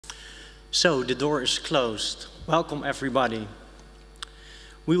So, the door is closed. Welcome, everybody.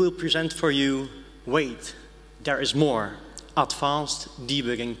 We will present for you, wait, there is more, advanced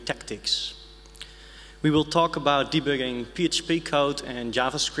debugging tactics. We will talk about debugging PHP code and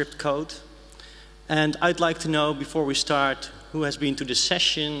JavaScript code. And I'd like to know, before we start, who has been to the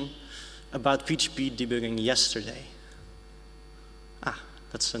session about PHP debugging yesterday? Ah,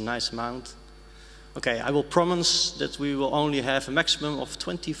 that's a nice amount. Okay, I will promise that we will only have a maximum of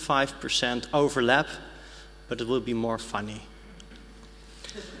 25% overlap, but it will be more funny.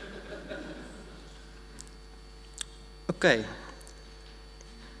 Okay.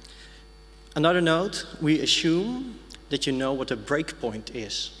 Another note, we assume that you know what a breakpoint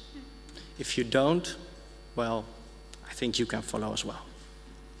is. If you don't, well, I think you can follow as well.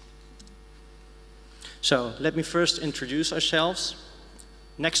 So, let me first introduce ourselves.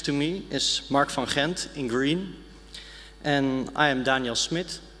 Next to me is Marc van Gent in green, and I am Daniël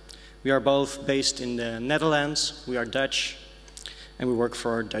Smit. We are both based in the Netherlands, we are Dutch, and we work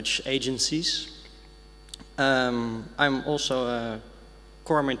for Dutch agencies. I'm also a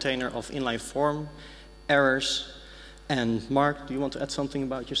core maintainer of inline form, errors, and Marc, do you want to add something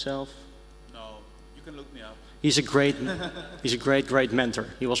about yourself? No, you can look me up. He's a great mentor.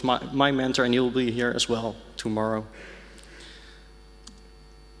 He was my mentor, and he will be here as well tomorrow.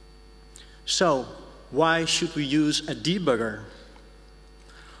 So, why should we use a debugger?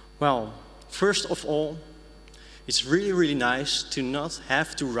 Well, first of all, it's really nice to not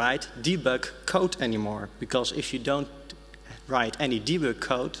have to write debug code anymore, because if you don't write any debug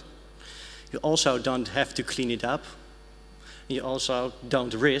code, you also don't have to clean it up. You also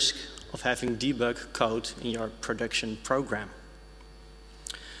don't risk of having debug code in your production program.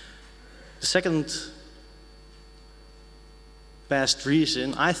 The second best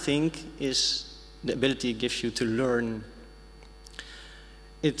reason, I think, is the ability it gives you to learn.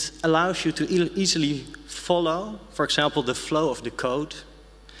 It allows you to easily follow, for example, the flow of the code,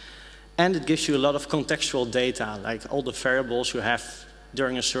 and it gives you a lot of contextual data, like all the variables you have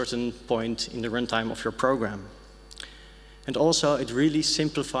during a certain point in the runtime of your program. And also, it really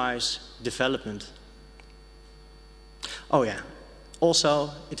simplifies development. Oh yeah,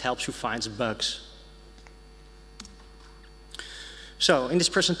 also, it helps you find bugs. So, in this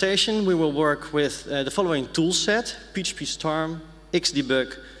presentation, we will work with the following tool set: PhpStorm,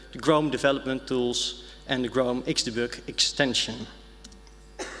 Xdebug, the Chrome development tools, and the Chrome Xdebug extension.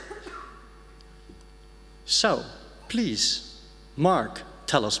 So, please, Marc,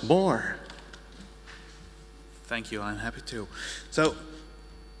 tell us more. Thank you, I'm happy to. So,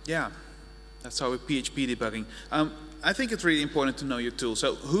 yeah, let's start with PHP debugging. I think it's really important to know your tool.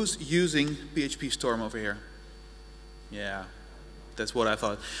 So, who's using PhpStorm over here? Yeah. That's what I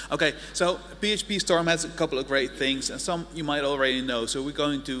thought. Okay, so PhpStorm has a couple of great things, and some you might already know, so we're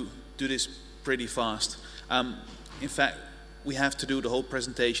going to do this pretty fast. In fact, we have to do the whole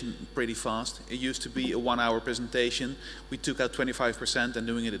presentation pretty fast. It used to be a 1-hour presentation. We took out 25% and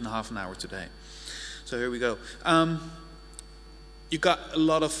doing it in half an hour today. So here we go. You got a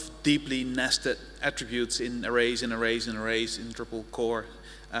lot of deeply nested attributes in arrays in Drupal core.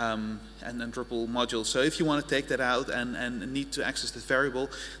 And then Drupal modules. So if you want to take that out and need to access this variable,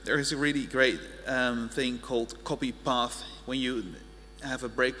 there is a really great thing called copy path. When you have a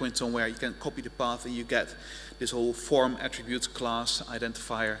breakpoint somewhere, you can copy the path and you get this whole form attributes class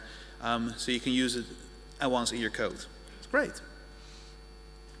identifier. So you can use it at once in your code. It's great.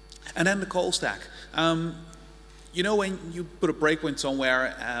 And then the call stack. You know, when you put a breakpoint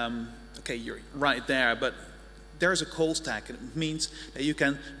somewhere, okay, you're right there, but there's a call stack. It means that you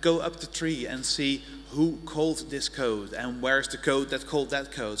can go up the tree and see who called this code and where's the code that called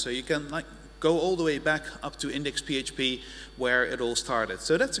that code. So you can go all the way back up to index.php where it all started.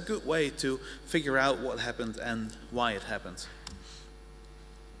 So that's a good way to figure out what happened and why it happened.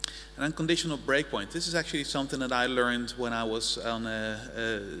 And then conditional breakpoint. This is actually something that I learned when I was on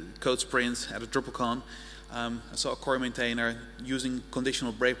a code sprint at a DrupalCon. I saw a core maintainer using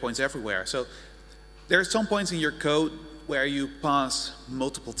conditional breakpoints everywhere. So there are some points in your code where you pass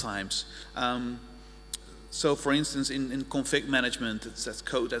multiple times. So for instance, in config management, that's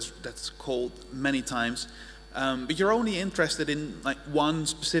code that's called many times. But you're only interested in one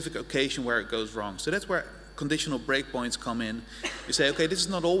specific occasion where it goes wrong. So that's where conditional breakpoints come in. You say, okay, this is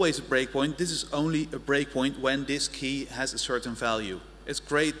not always a breakpoint. This is only a breakpoint when this key has a certain value. It's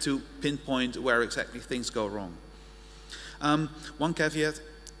great to pinpoint where exactly things go wrong. One caveat.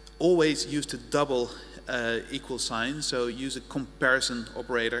 Always use the double equal sign, so use a comparison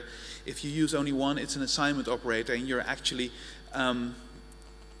operator. If you use only one, it's an assignment operator, and you're actually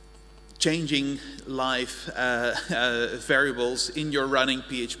changing live variables in your running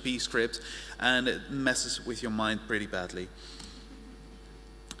PHP script, and it messes with your mind pretty badly.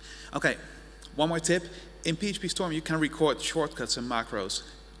 Okay, one more tip. In PhpStorm, you can record shortcuts and macros.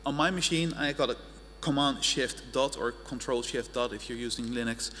 On my machine, I got a Command-Shift-Dot or Control-Shift-Dot if you're using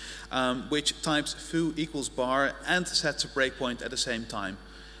Linux, which types foo equals bar and sets a breakpoint at the same time,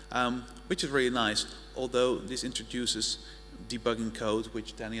 which is really nice, although this introduces debugging code,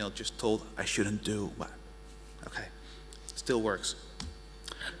 which Daniel just told I shouldn't do. But okay, still works.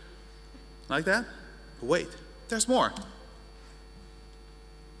 Like that? Wait, there's more.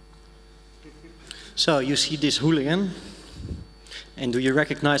 So you see this hooligan, and do you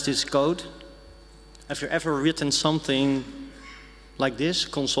recognize this code? Have you ever written something like this,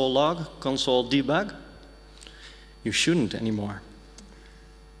 console.log, console debug? You shouldn't anymore.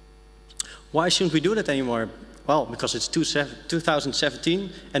 Why shouldn't we do that anymore? Well, because it's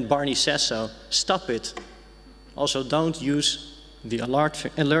 2017 and Barney says so. Stop it. Also, don't use the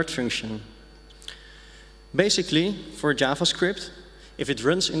alert function. Basically, for JavaScript, if it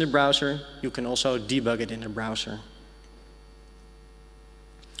runs in the browser, you can also debug it in the browser.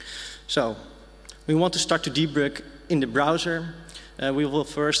 So, we want to start to debug in the browser. We will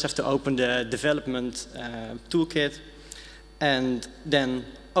first have to open the development toolkit and then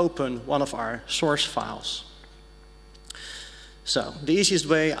open one of our source files. So, the easiest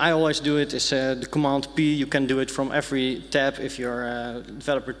way I always do it is the Command P. You can do it from every tab if your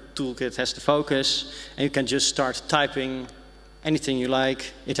developer toolkit has the focus. And you can just start typing anything you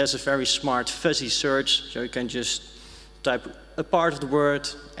like. It has a very smart fuzzy search, so you can just type a part of the word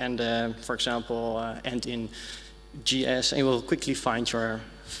and, for example, end in GS, and it will quickly find your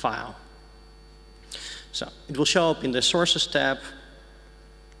file. So it will show up in the Sources tab,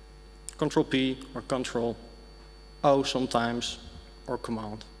 Control P or Control O sometimes, or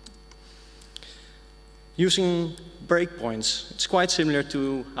Command. Using breakpoints, it's quite similar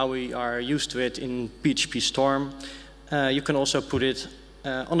to how we are used to it in PhpStorm. You can also put it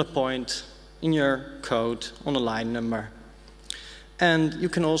on a point in your code on a line number. And you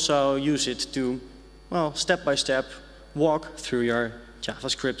can also use it to, well, step by step, walk through your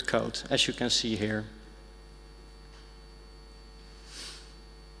JavaScript code, as you can see here.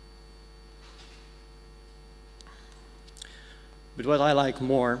 But what I like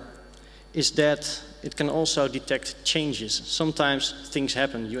more is that it can also detect changes. Sometimes things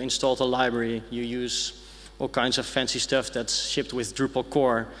happen. You installed a library, you use all kinds of fancy stuff that's shipped with Drupal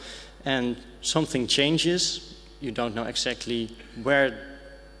core, and something changes. You don't know exactly where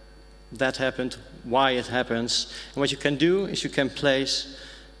that happened, why it happens. And what you can do is you can place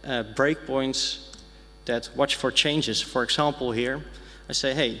breakpoints that watch for changes. For example, here, I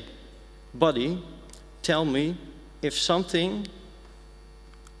say, hey, body, tell me if something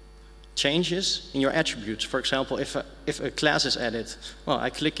changes in your attributes. For example, if a class is added. Well, I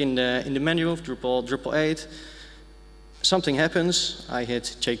click in the menu of Drupal 8, something happens, I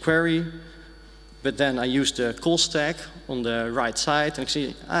hit jQuery, but then I use the call stack on the right side and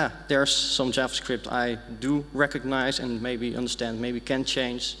see, there's some JavaScript I do recognize and maybe understand, maybe can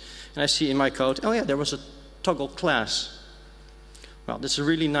change. And I see in my code, oh yeah, there was a toggle class. Well, that's a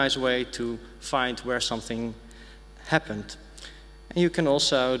really nice way to find where something happened. And you can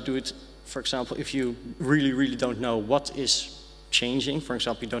also do it, for example, if you really don't know what is changing. For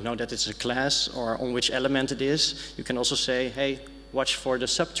example, you don't know that it's a class or on which element it is. You can also say, hey, watch for the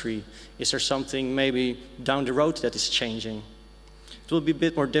subtree. Is there something maybe down the road that is changing? It will be a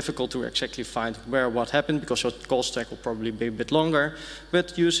bit more difficult to exactly find where what happened because your call stack will probably be a bit longer.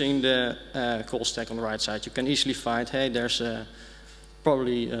 But using the call stack on the right side, you can easily find, hey, there's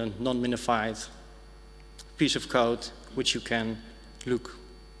probably a non-minified piece of code which you can look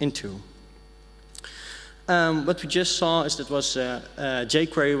into. What we just saw is that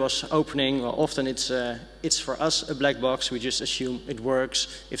jQuery was opening. Well, often it's for us a black box. We just assume it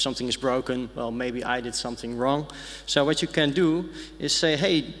works. If something is broken, well, maybe I did something wrong. So what you can do is say,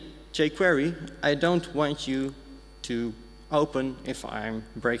 hey, jQuery, I don't want you to open if I'm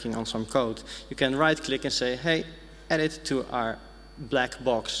breaking on some code. You can right-click and say, hey, add it to our black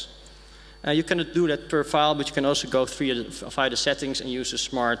box. You cannot do that per file, but you can also go via the settings and use a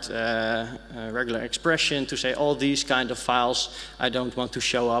smart regular expression to say all these kind of files I don't want to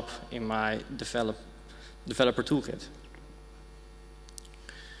show up in my developer toolkit.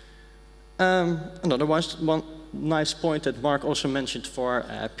 Another one nice point that Marc also mentioned for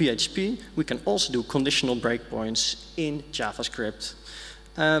PHP, we can also do conditional breakpoints in JavaScript.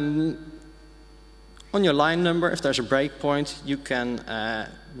 On your line number, if there's a breakpoint, you can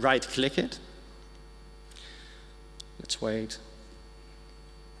right-click it. Let's wait.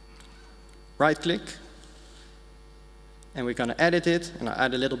 right-click, and we're going to edit it, and I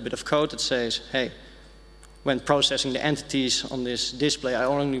add a little bit of code that says, hey, when processing the entities on this display, I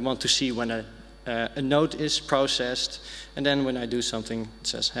only want to see when a node is processed, and then when I do something, it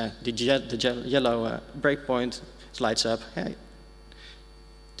says, hey, the yellow breakpoint lights up, hey,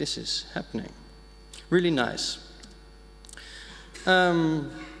 this is happening. Really nice.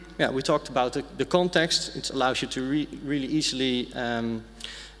 Yeah, we talked about the context. It allows you to really easily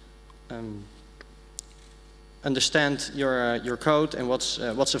understand your code and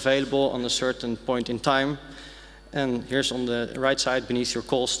what's available on a certain point in time. And here's on the right side, beneath your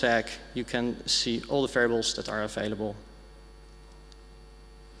call stack, you can see all the variables that are available.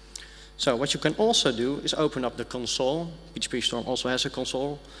 So what you can also do is open up the console. PhpStorm also has a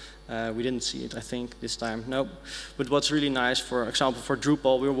console. We didn't see it, I think, this time. Nope. But what's really nice, for example, for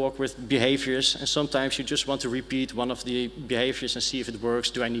Drupal, we work with behaviors, and sometimes you just want to repeat one of the behaviors and see if it works.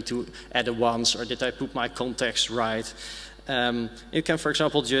 Do I need to add a once, or did I put my context right? You can, for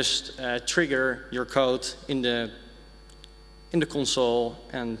example, just trigger your code in the console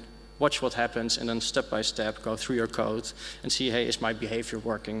and watch what happens, and then step by step go through your code and see, hey, is my behavior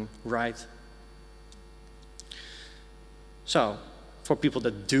working right? So, for people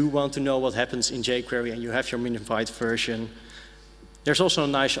that do want to know what happens in jQuery and you have your minified version, there's also a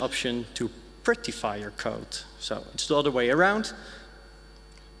nice option to prettify your code. So it's the other way around.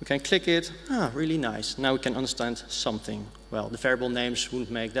 We can click it. Ah, really nice. Now we can understand something. Well, the variable names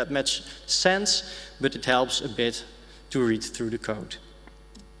wouldn't make that much sense, but it helps a bit to read through the code.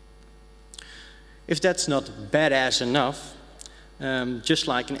 If that's not badass enough, just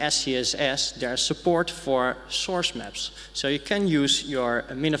like in SCSS, there's support for source maps. So you can use your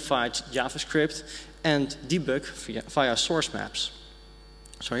minified JavaScript and debug via source maps.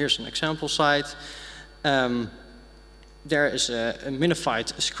 So here's an example site. There is a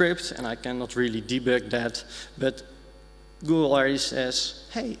minified script, and I cannot really debug that, but Google already says,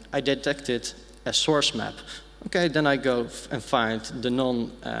 hey, I detected a source map. Okay, then I go and find the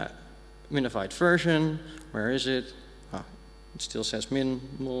non-minified version. Where is it? It still says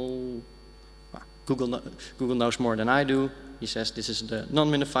minimal. Google knows more than I do. He says this is the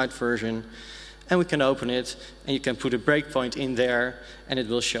non-minified version. And we can open it, and you can put a breakpoint in there, and it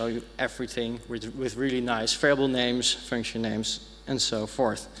will show you everything with really nice variable names, function names, and so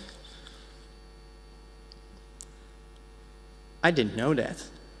forth. I didn't know that.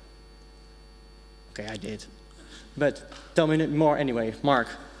 Okay, I did. But tell me more anyway, Mark.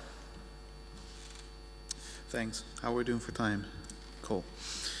 Thanks. How are we doing for time? Cool.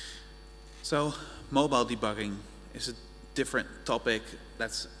 So, mobile debugging is a different topic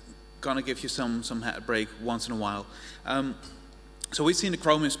that's going to give you some heartbreak once in a while. So we've seen the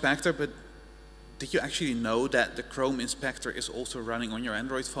Chrome inspector, but did you actually know that the Chrome inspector is also running on your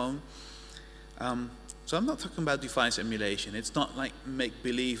Android phone? So I'm not talking about device emulation. It's not like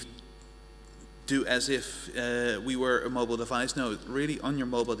make-believe, do as if we were a mobile device. No, it's really on your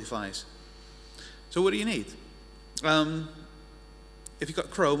mobile device. So what do you need? If you've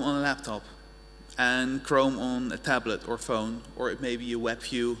got Chrome on a laptop and Chrome on a tablet or phone, or it may be a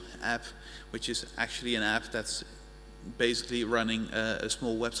WebView app, which is actually an app that's basically running a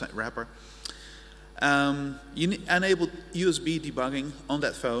small website wrapper. You enable USB debugging on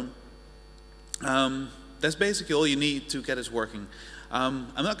that phone. That's basically all you need to get it working.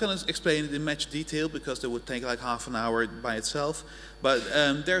 I'm not going to explain it in much detail because that would take like half an hour by itself, but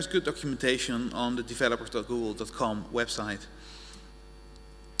there's good documentation on the developers.google.com website.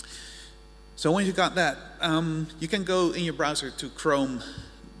 So when you got that, you can go in your browser to Chrome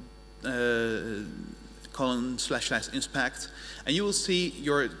 ://inspect, and you will see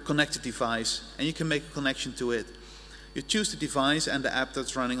your connected device, and you can make a connection to it. You choose the device and the app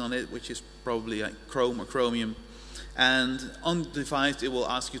that's running on it, which is probably like Chrome or Chromium. And on the device, it will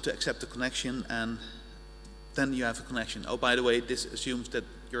ask you to accept the connection, and then you have a connection. Oh, by the way, this assumes that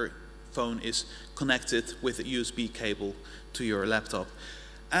your phone is connected with a USB cable to your laptop.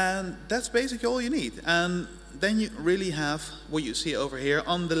 And that's basically all you need. And then you really have what you see over here.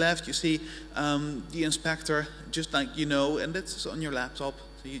 On the left, you see the inspector, just like you know, and that's on your laptop.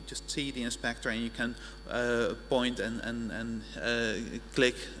 So you just see the inspector, and you can point and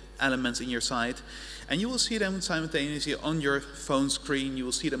click elements in your site. And you will see them simultaneously on your phone screen. You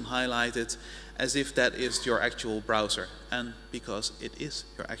will see them highlighted as if that is your actual browser, and because it is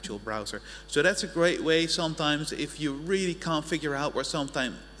your actual browser. So that's a great way sometimes if you really can't figure out where some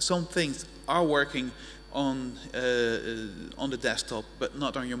things are working on the desktop but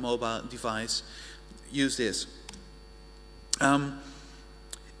not on your mobile device. Use this.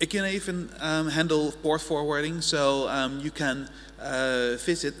 It can even handle port forwarding, so you can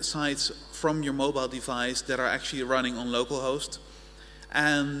visit sites from your mobile device that are actually running on localhost.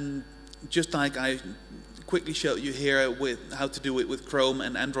 And just like I quickly showed you here with how to do it with Chrome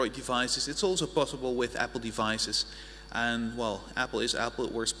and Android devices, it's also possible with Apple devices. And well, Apple is Apple.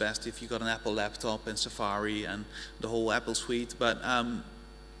 It works best if you got an Apple laptop and Safari and the whole Apple suite. But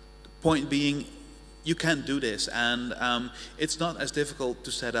point being, you can do this, and it's not as difficult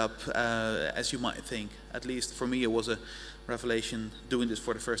to set up as you might think. At least for me, it was a revelation doing this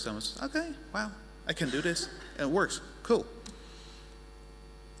for the first time. It's okay, wow, I can do this. It works. Cool.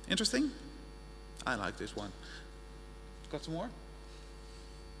 Interesting? I like this one. Got some more?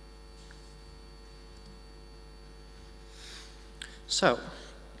 So,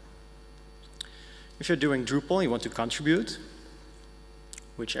 if you're doing Drupal, you want to contribute,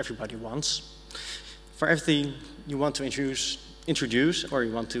 which everybody wants. For everything you want to introduce or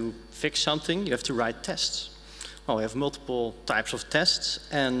you want to fix something, you have to write tests. Well, we have multiple types of tests,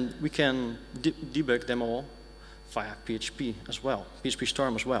 and we can debug them all via PHP as well,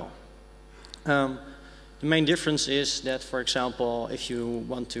 PhpStorm as well. The main difference is that, for example, if you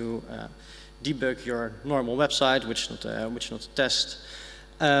want to debug your normal website, which is not a test,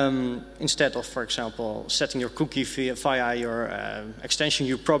 instead of, for example, setting your cookie via your extension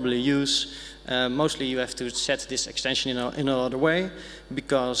you probably use, mostly you have to set this extension in another way,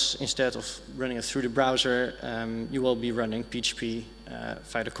 because instead of running it through the browser, you will be running PHP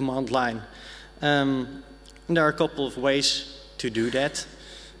via the command line. And there are a couple of ways to do that.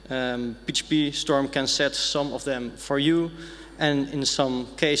 PhpStorm can set some of them for you, and in some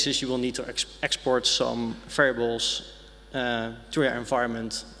cases you will need to export some variables to your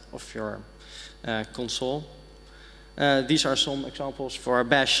environment of your console. These are some examples for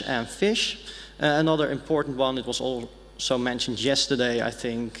Bash and Fish. Another important one, it was also mentioned yesterday, I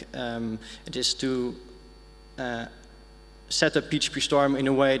think, it is to set up PhpStorm in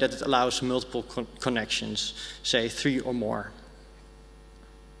a way that it allows multiple connections, say 3 or more.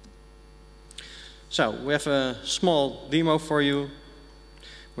 So, we have a small demo for you.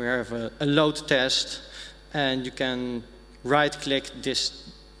 We have a load test, and you can right-click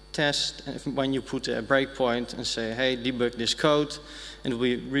this test when you put a breakpoint and say, hey, debug this code, and it will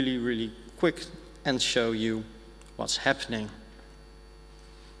be really, really quick and show you what's happening.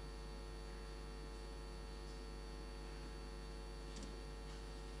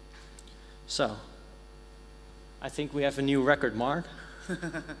 So, I think we have a new record, Mark. I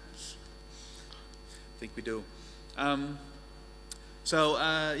think we do.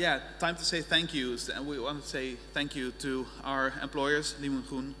 Yeah, time to say thank yous. And we want to say thank you to our employers, Limon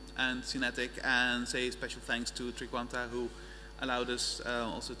Groen and Cinetic, and say special thanks to Triquanta, who allowed us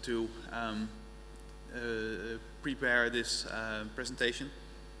also to prepare this presentation.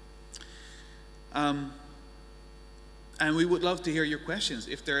 And we would love to hear your questions.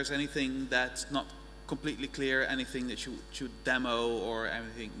 If there is anything that's not completely clear, anything that you should demo or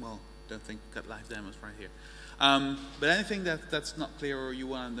anything, well, don't think we've got live demos right here. But anything that's not clear or you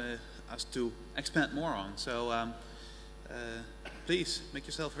want us to expand more on. So please make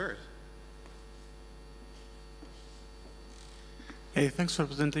yourself heard. Hey, thanks for the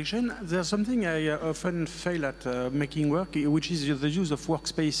presentation. There's something I often fail at making work, which is the use of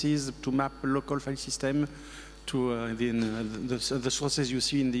workspaces to map a local file system to the sources you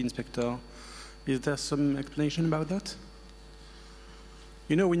see in the inspector. Is there some explanation about that?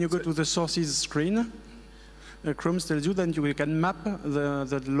 You know, when you go to the sources screen, Chrome tells you that you can map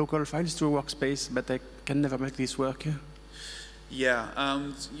the local files to a workspace, but I can never make this work. Yeah,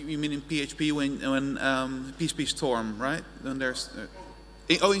 you mean in PHP when PhpStorm, right? Then there's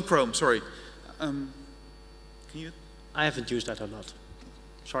in Chrome. Sorry. Can you? I haven't used that a lot.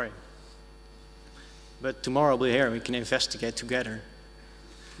 Sorry. But tomorrow we'll be here and we can investigate together.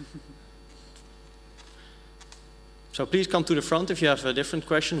 So please come to the front if you have a different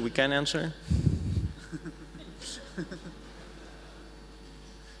question. We can answer.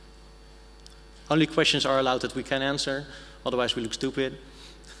 Only questions are allowed that we can answer. Otherwise, we look stupid.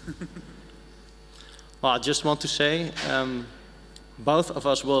 Well, I just want to say, both of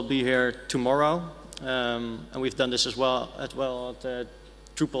us will be here tomorrow, and we've done this as well at the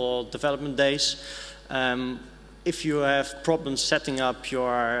Drupal development days. If you have problems setting up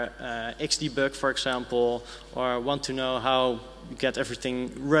your Xdebug, for example, or want to know how you get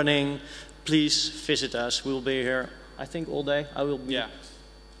everything running, please visit us. We'll be here, I think, all day. I will be. Yeah.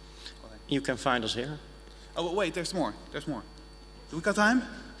 You can find us here. Oh, wait, there's more. There's more. Do we got time?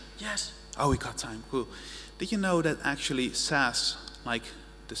 Yes. Oh, we got time. Cool. Did you know that actually Sass, like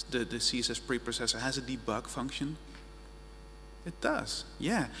the CSS preprocessor, has a debug function? It does.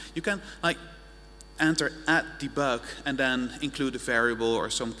 Yeah. You can, like, enter @debug and then include a variable or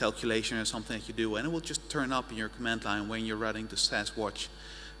some calculation or something that you do, and it will just turn up in your command line when you're running the saswatch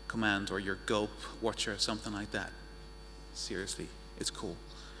command or your gulp watcher, something like that. Seriously, it's cool.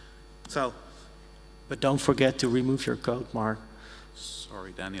 So, but don't forget to remove your code, Mark.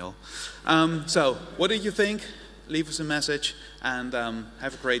 Sorry, Daniel. So, what did you think? Leave us a message, and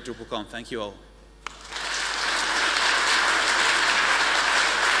have a great DrupalCon. Thank you all.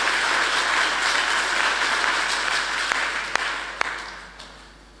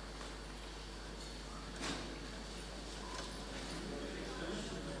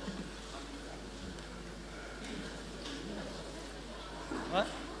 What?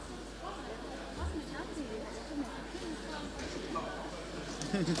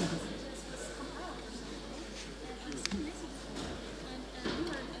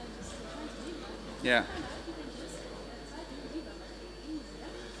 Yeah.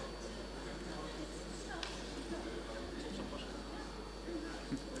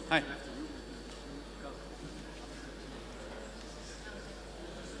 Hi.